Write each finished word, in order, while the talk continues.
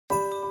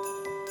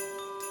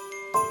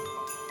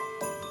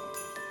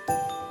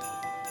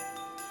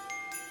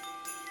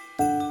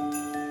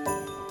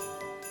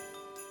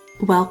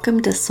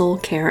Welcome to Soul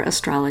Care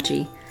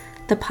Astrology,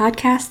 the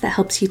podcast that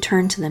helps you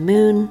turn to the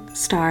moon,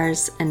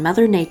 stars, and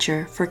Mother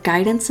Nature for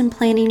guidance in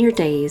planning your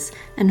days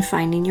and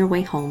finding your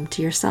way home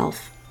to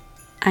yourself.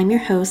 I'm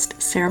your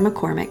host, Sarah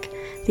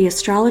McCormick, the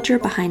astrologer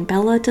behind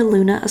Bella de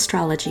Luna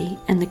Astrology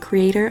and the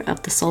creator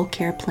of the Soul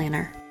Care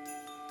Planner.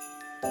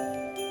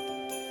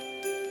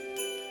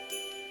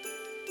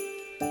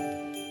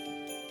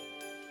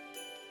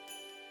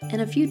 In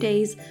a few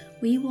days,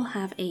 we will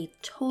have a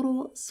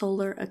total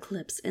solar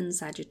eclipse in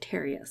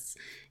Sagittarius.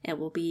 It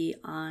will be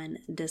on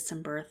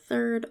December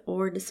 3rd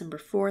or December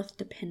 4th,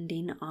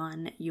 depending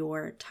on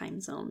your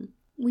time zone.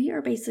 We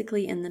are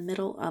basically in the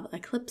middle of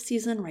eclipse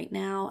season right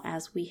now,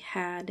 as we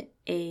had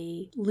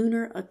a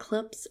lunar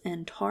eclipse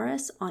in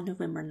Taurus on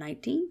November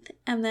 19th,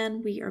 and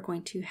then we are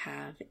going to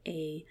have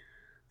a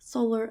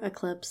solar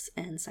eclipse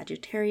in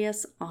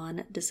Sagittarius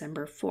on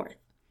December 4th.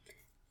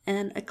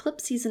 And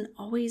eclipse season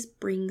always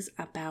brings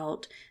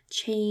about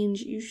change,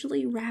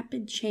 usually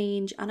rapid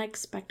change,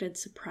 unexpected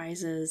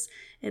surprises.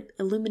 It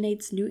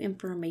illuminates new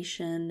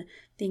information.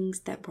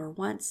 Things that were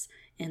once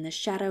in the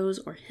shadows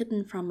or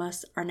hidden from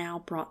us are now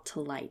brought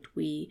to light.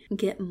 We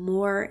get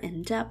more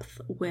in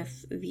depth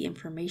with the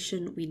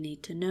information we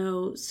need to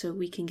know so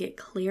we can get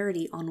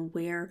clarity on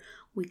where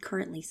we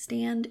currently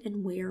stand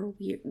and where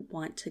we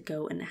want to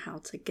go and how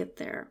to get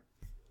there.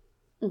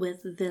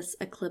 With this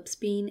eclipse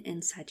being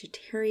in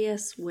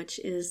Sagittarius, which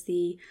is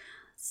the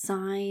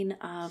sign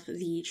of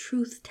the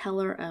truth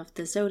teller of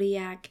the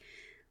zodiac,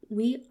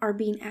 we are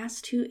being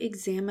asked to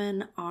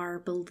examine our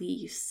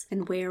beliefs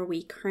and where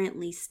we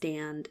currently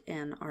stand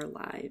in our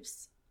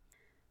lives.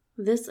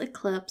 This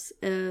eclipse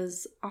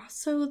is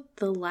also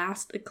the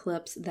last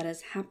eclipse that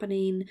is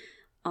happening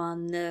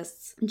on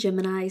this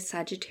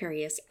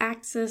Gemini-Sagittarius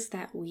axis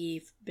that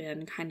we've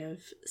been kind of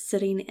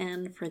sitting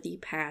in for the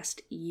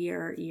past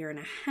year and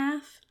a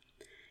half.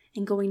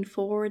 And going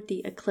forward,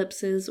 the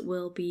eclipses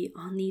will be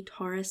on the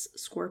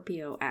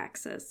Taurus-Scorpio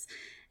axis.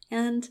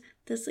 And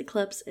this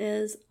eclipse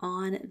is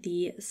on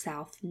the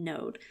South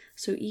Node.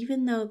 So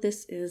even though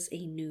this is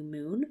a new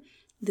moon,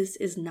 this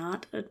is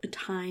not a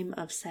time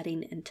of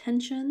setting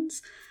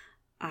intentions.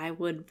 I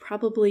would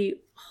probably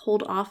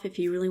hold off if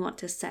you really want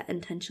to set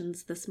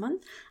intentions this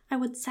month. I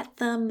would set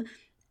them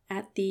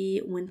at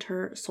the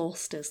winter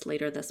solstice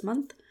later this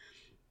month.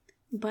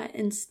 But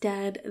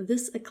instead,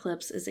 this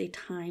eclipse is a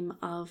time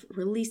of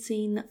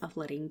releasing, of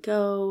letting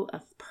go,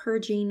 of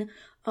purging,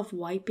 of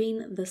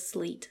wiping the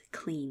slate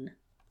clean.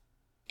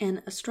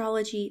 In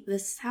astrology, the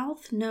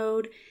South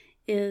Node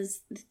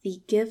is the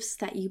gifts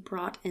that you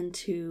brought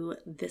into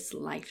this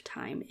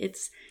lifetime.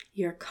 It's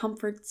your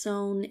comfort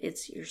zone,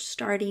 it's your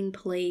starting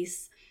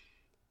place,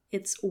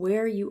 it's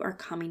where you are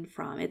coming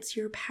from, it's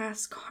your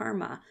past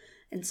karma.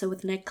 And so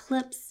with an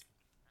eclipse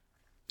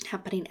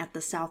happening at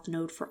the South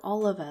Node for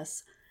all of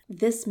us,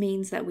 this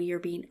means that we are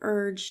being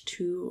urged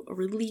to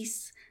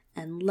release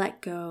and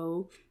let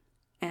go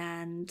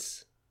and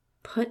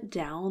put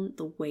down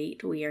the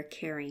weight we are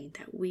carrying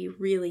that we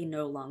really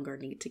no longer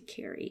need to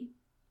carry.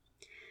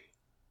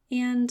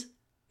 And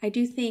I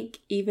do think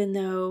even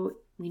though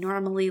we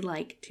normally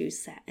like to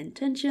set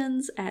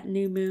intentions at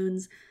new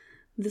moons,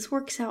 this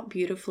works out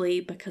beautifully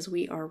because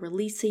we are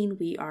releasing,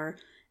 we are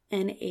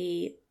in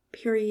a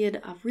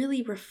period of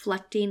really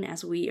reflecting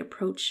as we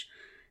approach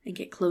and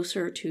get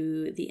closer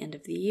to the end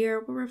of the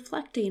year. We're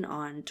reflecting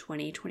on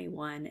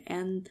 2021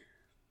 and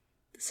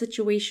the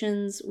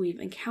situations we've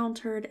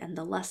encountered and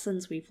the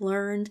lessons we've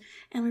learned,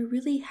 and we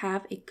really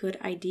have a good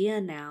idea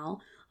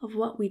now of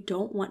what we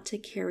don't want to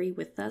carry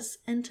with us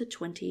into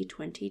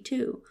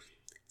 2022.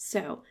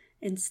 So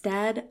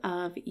instead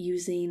of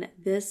using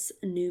this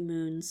new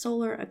moon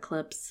solar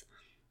eclipse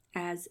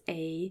as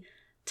a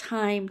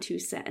time to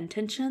set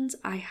intentions,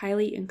 I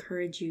highly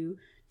encourage you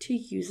to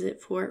use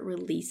it for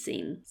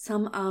releasing.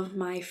 Some of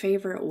my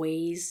favorite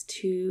ways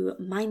to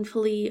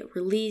mindfully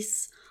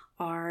release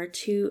are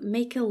to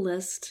make a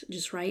list,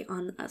 just write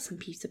on some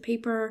piece of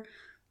paper,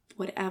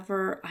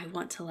 whatever I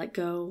want to let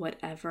go,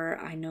 whatever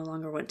I no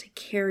longer want to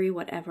carry,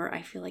 whatever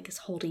I feel like is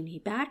holding me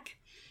back,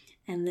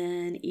 and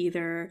then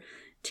either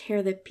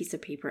tear the piece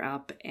of paper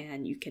up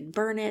and you can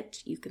burn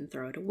it, you can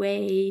throw it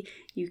away,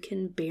 you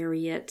can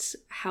bury it,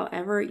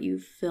 however you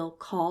feel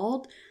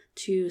called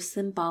to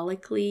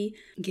symbolically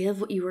give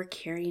what you are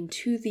carrying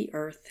to the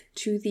earth,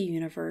 to the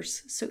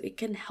universe, so it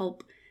can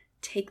help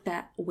take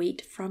that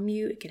weight from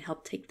you, it can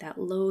help take that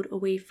load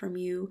away from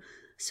you,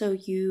 so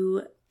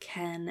you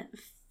can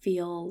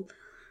feel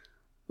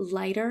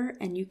lighter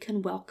and you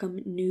can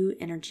welcome new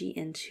energy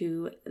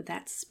into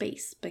that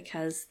space.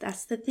 Because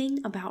that's the thing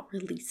about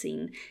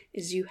releasing,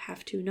 is you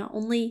have to not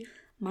only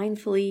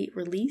mindfully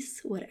release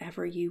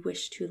whatever you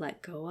wish to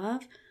let go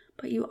of,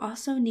 but you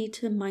also need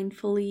to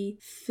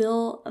mindfully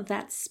fill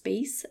that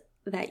space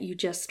that you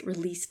just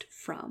released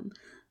from.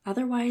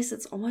 Otherwise,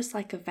 it's almost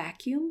like a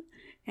vacuum,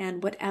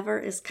 and whatever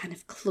is kind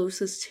of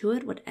closest to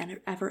it,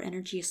 whatever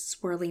energy is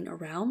swirling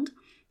around,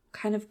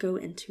 kind of go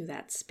into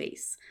that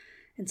space.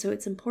 And so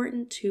it's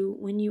important to,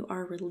 when you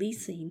are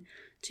releasing,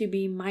 to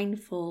be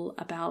mindful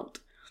about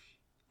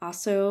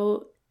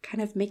also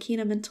kind of making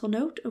a mental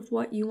note of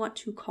what you want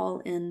to call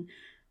in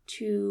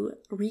to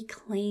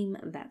reclaim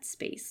that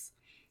space.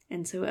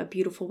 And so a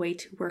beautiful way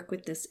to work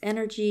with this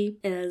energy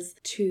is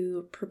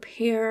to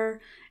prepare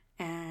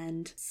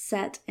and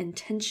set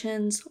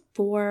intentions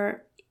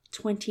for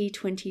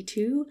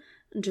 2022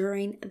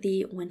 during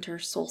the winter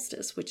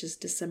solstice, which is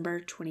December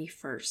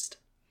 21st.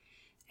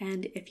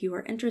 And if you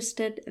are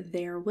interested,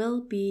 there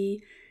will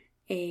be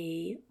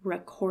a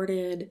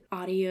recorded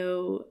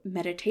audio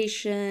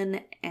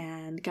meditation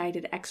and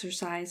guided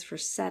exercise for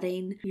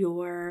setting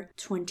your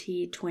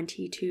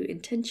 2022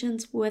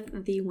 intentions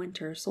with the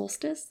winter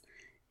solstice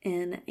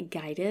in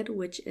Guided,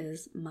 which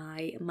is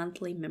my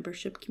monthly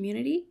membership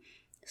community.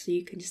 So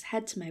you can just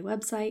head to my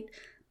website,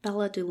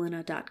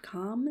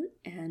 belladuluna.com,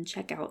 and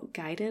check out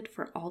Guided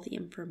for all the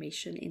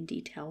information and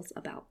details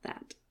about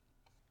that.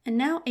 And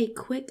now a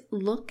quick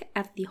look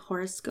at the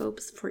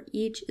horoscopes for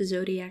each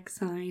zodiac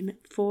sign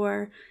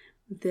for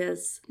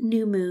this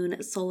new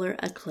moon solar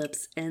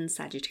eclipse in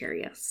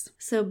Sagittarius.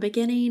 So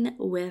beginning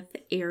with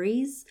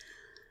Aries,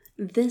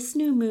 this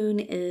new moon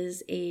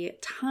is a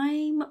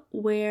time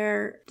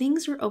where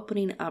things are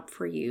opening up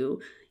for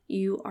you.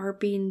 You are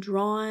being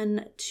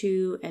drawn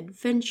to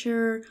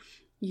adventure.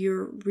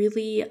 You're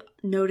really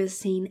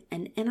noticing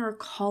an inner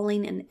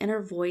calling, an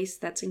inner voice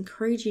that's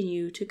encouraging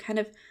you to kind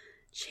of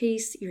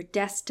chase your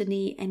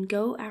destiny and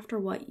go after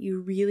what you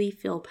really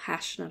feel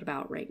passionate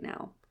about right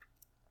now.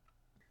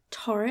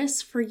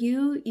 Taurus, for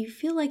you, you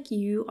feel like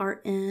you are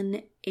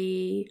in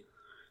a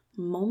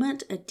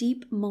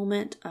deep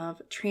moment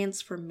of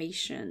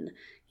transformation.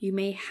 You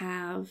may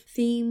have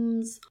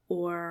themes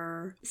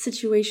or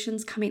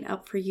situations coming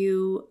up for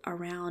you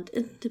around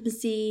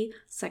intimacy,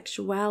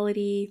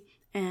 sexuality,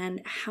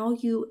 and how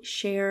you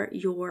share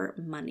your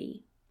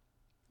money.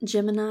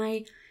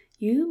 Gemini,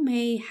 you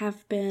may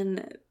have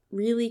been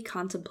really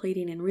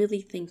contemplating and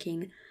really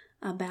thinking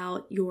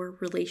about your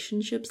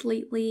relationships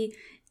lately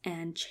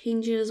and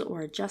changes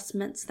or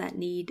adjustments that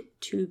need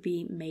to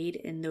be made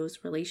in those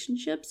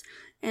relationships.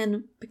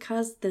 And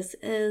because this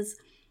is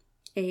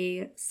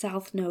a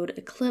South Node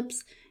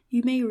eclipse,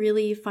 you may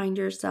really find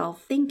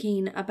yourself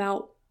thinking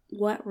about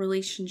what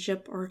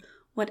relationship or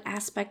what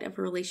aspect of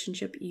a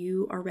relationship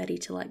you are ready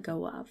to let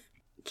go of.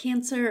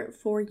 Cancer,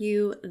 for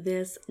you,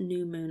 this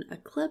new moon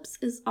eclipse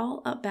is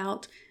all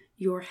about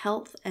your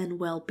health and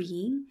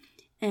well-being,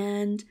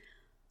 and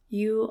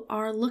you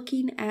are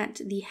looking at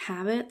the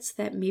habits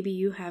that maybe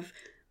you have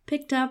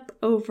picked up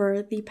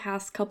over the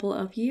past couple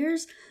of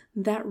years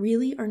that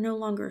really are no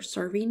longer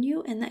serving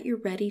you and that you're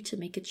ready to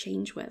make a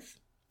change with.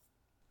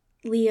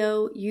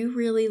 Leo, you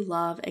really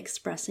love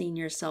expressing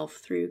yourself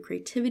through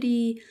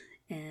creativity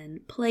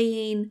and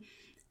playing,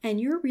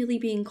 and you're really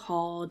being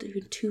called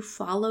to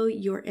follow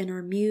your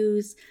inner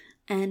muse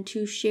and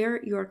to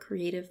share your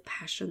creative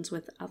passions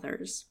with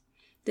others.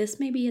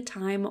 This may be a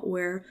time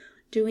where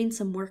doing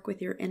some work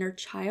with your inner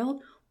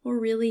child will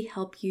really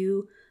help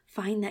you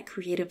find that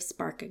creative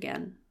spark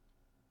again.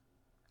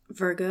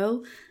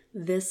 Virgo,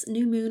 this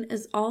new moon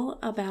is all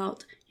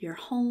about your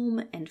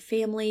home and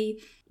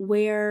family,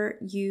 where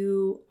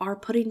you are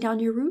putting down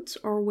your roots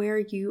or where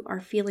you are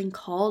feeling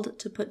called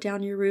to put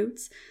down your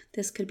roots.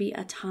 This could be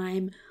a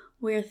time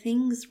where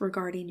things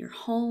regarding your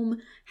home,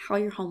 how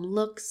your home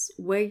looks,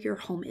 where your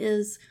home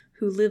is,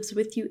 who lives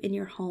with you in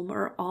your home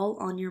are all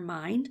on your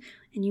mind,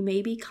 and you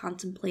may be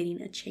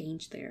contemplating a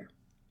change there.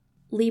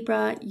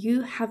 Libra,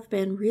 you have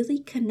been really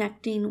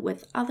connecting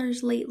with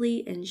others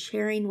lately and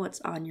sharing what's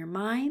on your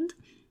mind,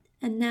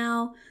 and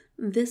now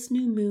this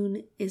new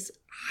moon is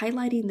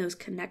highlighting those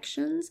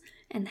connections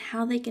and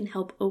how they can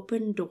help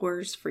open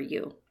doors for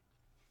you.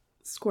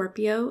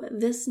 Scorpio,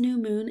 this new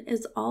moon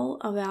is all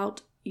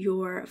about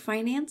your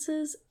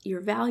finances,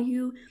 your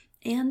value,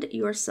 and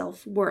your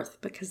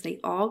self-worth, because they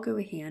all go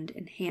hand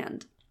in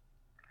hand.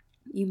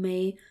 You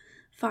may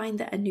find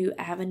that a new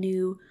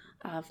avenue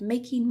of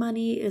making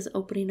money is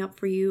opening up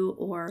for you,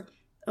 or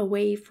a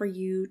way for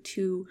you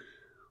to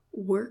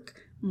work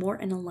more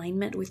in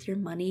alignment with your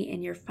money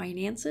and your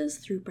finances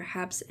through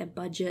perhaps a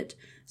budget,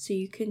 so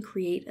you can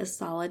create a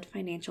solid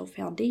financial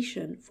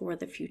foundation for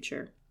the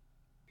future.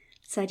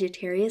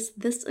 Sagittarius,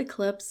 this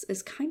eclipse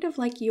is kind of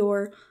like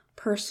your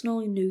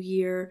personal new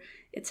year.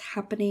 It's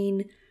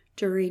happening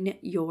during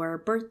your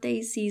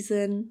birthday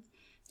season.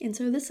 And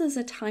so this is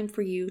a time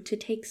for you to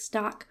take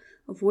stock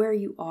of where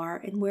you are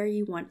and where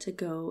you want to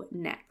go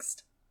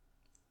next.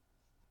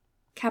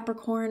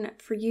 Capricorn,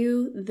 for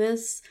you,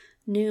 this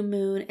new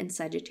moon in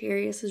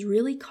Sagittarius is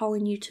really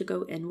calling you to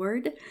go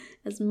inward.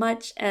 As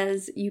much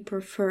as you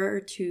prefer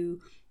to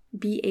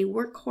be a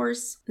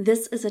workhorse,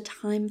 this is a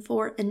time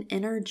for an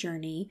inner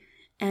journey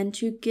and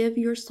to give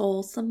your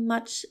soul some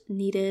much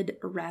needed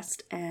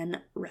rest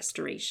and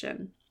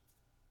restoration.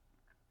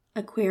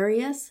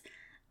 Aquarius,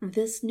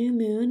 this new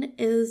moon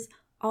is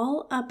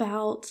all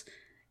about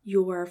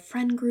your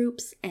friend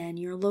groups and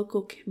your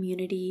local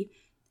community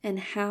and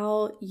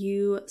how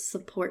you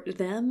support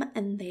them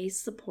and they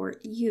support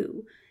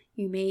you.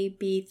 You may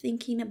be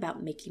thinking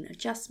about making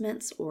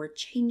adjustments or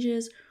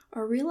changes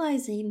or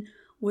realizing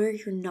where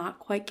you're not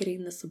quite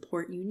getting the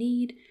support you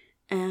need,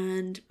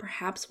 and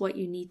perhaps what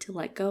you need to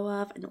let go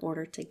of in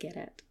order to get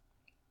it.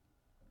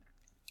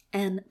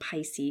 And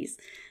Pisces,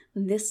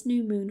 this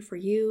new moon for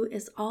you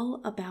is all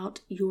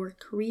about your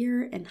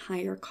career and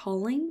higher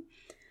calling,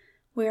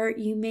 where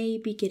you may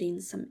be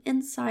getting some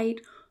insight,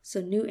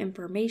 some new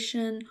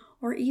information,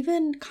 or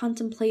even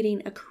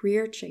contemplating a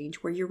career change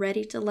where you're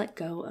ready to let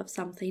go of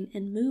something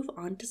and move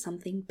on to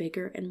something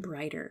bigger and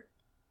brighter.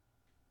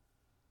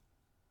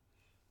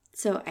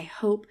 So I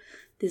hope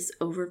this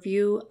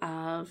overview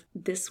of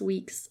this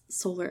week's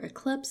solar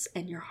eclipse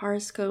and your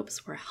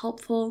horoscopes were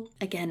helpful.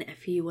 Again,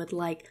 if you would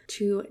like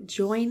to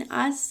join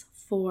us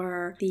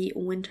for the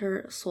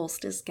winter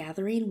solstice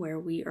gathering where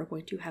we are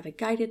going to have a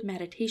guided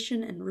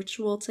meditation and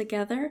ritual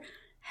together,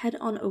 head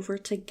on over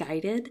to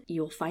Guided.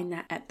 You'll find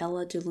that at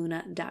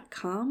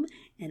belladeluna.com,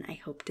 and I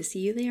hope to see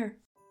you there.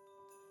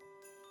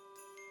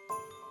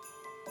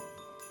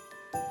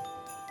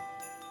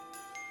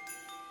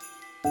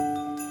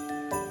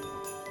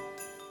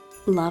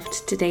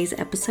 Loved today's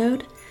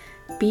episode?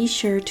 Be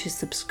sure to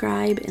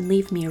subscribe and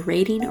leave me a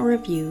rating or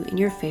review in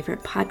your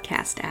favorite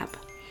podcast app.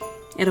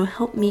 It'll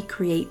help me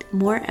create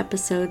more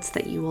episodes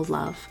that you will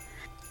love.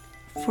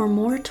 For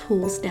more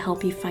tools to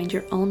help you find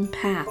your own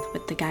path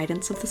with the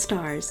guidance of the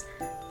stars,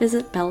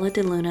 visit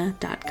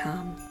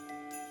belladeluna.com.